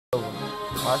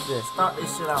Watch this. Start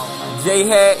this shit out, man.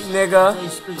 J-Hat, nigga. J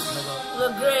Street, nigga.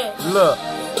 Look great. Look,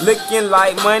 looking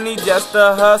like money just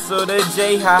to hustle the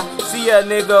J-High. See a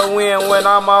nigga win when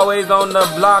I'm always on the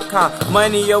block, huh?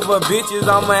 Money over bitches,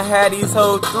 I'ma have these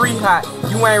hoes 3 hot.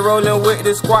 You ain't rolling with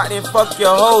the squad, then fuck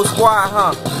your whole squad,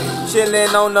 huh?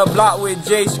 Chillin' on the block with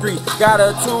J Street. Got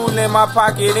a tool in my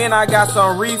pocket and I got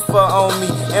some reefer on me.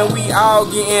 And we all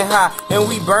getting high and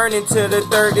we burning to the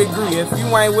 3rd degree. If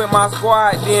you ain't with my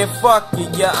squad, then fuck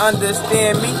it. You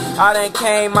understand me? I done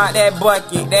came out that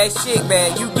bucket. That shit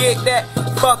bad. You get that?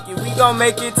 Fuck it. We gon'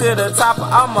 make it to the top.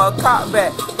 I'ma cop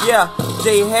back. Yeah,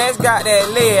 J-Hat's got that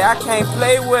lead. I can't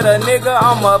play with a nigga.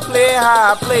 I'ma play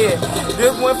how I play it.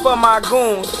 This one for my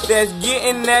goons that's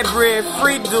getting that bread.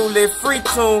 Free Dooley, free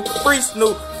Tune, free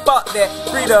Snoop. Fuck that.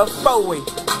 Free the 4-way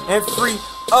and free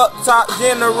up top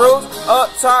generals. Up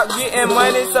top getting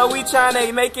money, so we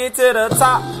tryna make it to the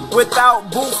top without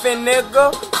boofing,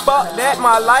 nigga. Fuck that.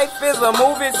 My life is a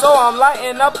movie, so I'm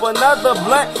lighting up another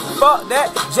blunt. Fuck that.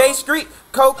 J Street,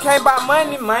 cocaine by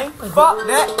money, man. Fuck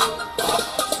that.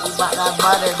 About that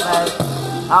money, man.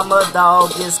 I'm a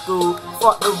dog in school.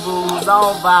 Fuck the rules. I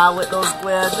don't vibe with those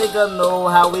squares. Nigga know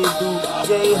how we do.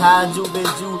 J-High,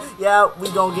 Ju. Yeah, we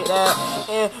gon' get that.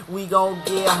 And we gon'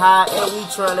 get high. And we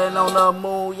trailing on the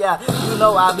moon. Yeah, you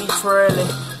know I be trailing.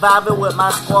 Vibing with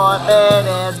my squad.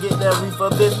 Badass. Get the reefer,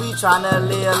 bitch. We tryna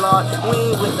live large.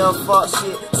 We ain't with the fuck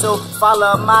shit. So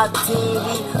follow my team.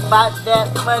 We bout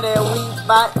that money. We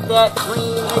bout that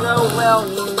green. Nigga, we don't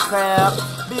need crap.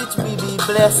 Bitch, we be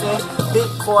blessing, big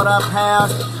 £quarter.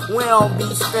 We don't be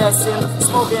stressing.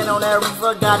 Smoking on that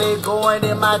reefer, got it going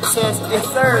in my chest. Yes,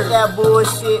 sir. That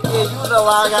bullshit, yeah, you know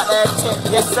I got that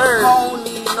check. Yes, sir. I don't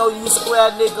need no you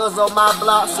square niggas on my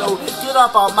block, so get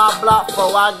up on my block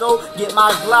before I go get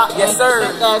my Glock. Yes, sir.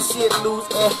 Let that shit loose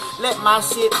and let my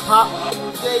shit pop.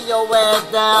 Lay your ass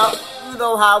down. You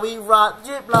know how we rock,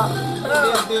 jip block.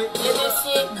 If this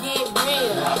shit get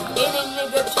real, any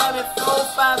nigga try me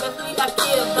 4-5, if we got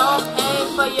killed, don't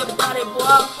aim for your body, boy,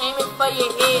 I'm aiming for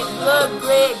your head. Look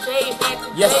great, J-Hat,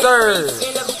 yes, sir.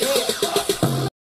 In the